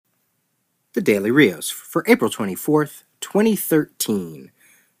The Daily Rios for April 24th, 2013.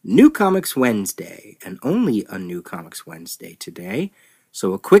 New Comics Wednesday, and only a New Comics Wednesday today.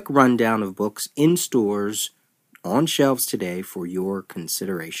 So a quick rundown of books in stores, on shelves today for your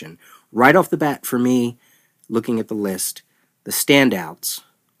consideration. Right off the bat for me, looking at the list, the standouts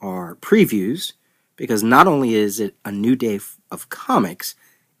are previews, because not only is it a new day of comics,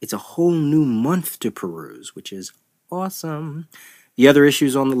 it's a whole new month to peruse, which is awesome. The other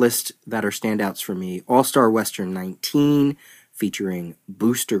issues on the list that are standouts for me, All-Star Western 19, featuring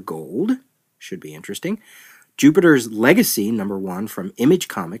Booster Gold, should be interesting. Jupiter's Legacy, #1, from Image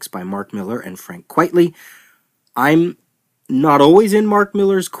Comics by Mark Miller and Frank Quitely. I'm not always in Mark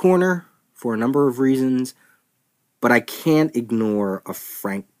Miller's corner for a number of reasons, but I can't ignore a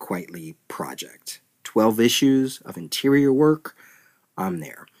Frank Quitely project. 12 issues of interior work, I'm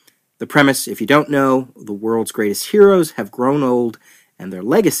there. The premise, if you don't know, the world's greatest heroes have grown old, and their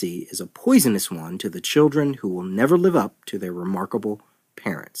legacy is a poisonous one to the children who will never live up to their remarkable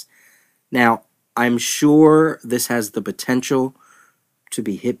parents. Now, I'm sure this has the potential to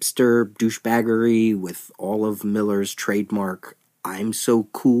be hipster douchebaggery with all of Miller's trademark "I'm so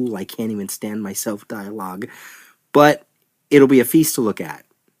cool I can't even stand myself" dialogue, but it'll be a feast to look at,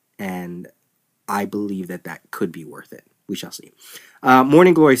 and I believe that could be worth it. We shall see.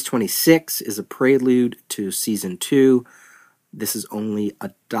 Morning Glories 26 is a prelude to Season 2. This is only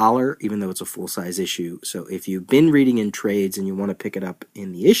 $1, even though it's a full-size issue. So if you've been reading in trades and you want to pick it up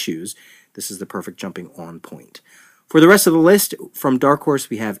in the issues, this is the perfect jumping-on point. For the rest of the list, from Dark Horse,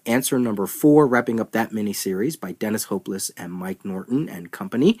 we have Answer #4, wrapping up that miniseries by Dennis Hopeless and Mike Norton and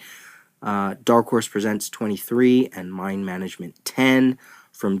company. Dark Horse Presents 23 and Mind Management 10.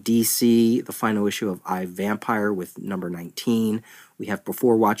 From DC, the final issue of I, Vampire with #19. We have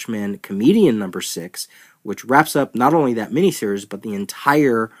Before Watchmen, Comedian #6, which wraps up not only that miniseries, but the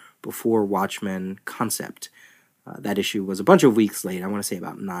entire Before Watchmen concept. That issue was a bunch of weeks late. I want to say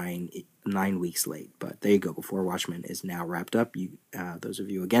about nine weeks late. But there you go. Before Watchmen is now wrapped up. Those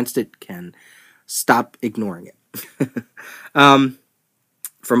of you against it can stop ignoring it.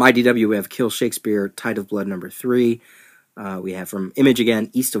 From IDW, we have Kill Shakespeare, Tide of Blood #3. We have from Image again,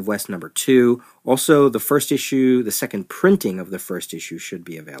 East of West #2. Also, the first issue, the second printing of the first issue should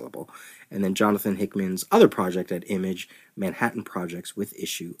be available. And then Jonathan Hickman's other project at Image, Manhattan Projects, with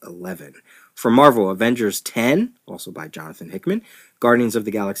issue 11. From Marvel, Avengers 10, also by Jonathan Hickman. Guardians of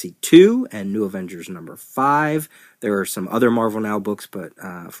the Galaxy 2 and New Avengers #5. There are some other Marvel Now books, but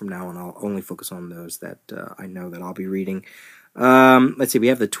from now on I'll only focus on those that I know that I'll be reading. Let's see, we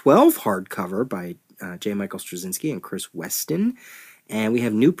have the 12 hardcover by J. Michael Straczynski and Chris Weston. And we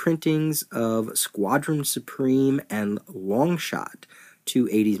have new printings of Squadron Supreme and Longshot, 2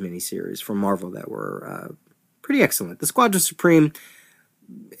 80s miniseries from Marvel that were pretty excellent. The Squadron Supreme,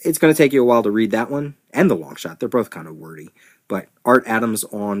 it's going to take you a while to read that one, and the Longshot. They're both kind of wordy. But Art Adams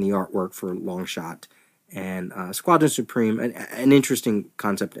on the artwork for Longshot, and Squadron Supreme, an interesting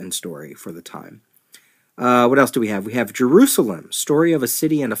concept and story for the time. What else do we have? We have Jerusalem, Story of a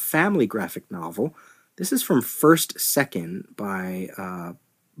City and a Family graphic novel. This is from First Second by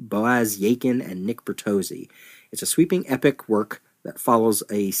Boaz Yakin and Nick Bertozzi. It's a sweeping epic work that follows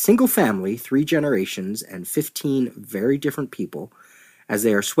a single family, 3 generations, and 15 very different people as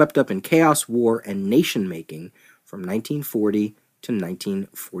they are swept up in chaos, war, and nation-making from 1940 to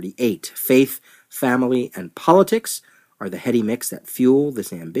 1948. Faith, family, and politics are the heady mix that fuel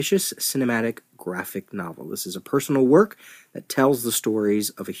this ambitious cinematic graphic novel. This is a personal work that tells the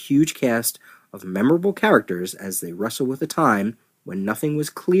stories of a huge cast of memorable characters as they wrestle with a time when nothing was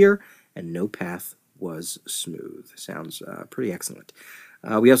clear and no path was smooth. Sounds pretty excellent.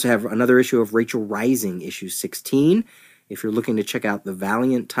 We also have another issue of Rachel Rising, issue 16. If you're looking to check out the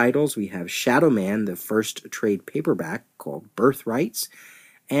Valiant titles, we have Shadow Man, the first trade paperback called Birthrights.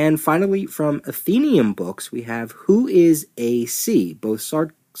 And finally, from Athenium Books, we have Who is AC, both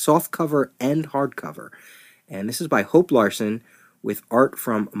softcover and hardcover. And this is by Hope Larson, with art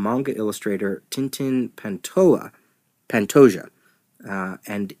from manga illustrator Tintin Pantoja.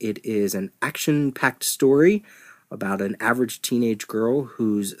 And it is an action-packed story about an average teenage girl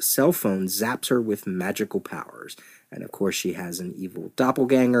whose cell phone zaps her with magical powers. And of course, she has an evil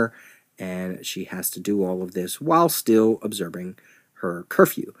doppelganger, and she has to do all of this while still observing her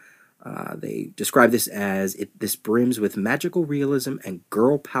curfew. They describe this as this brims with magical realism and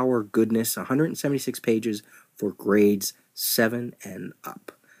girl power goodness. 176 pages for grades 7 and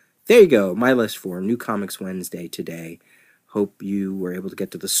up. There you go, my list for New Comics Wednesday today. Hope you were able to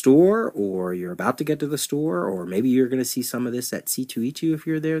get to the store, or you're about to get to the store, or maybe you're going to see some of this at C2E2 if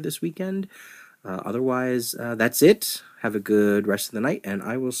you're there this weekend. Otherwise, that's it. Have a good rest of the night, and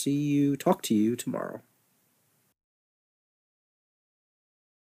I will talk to you tomorrow.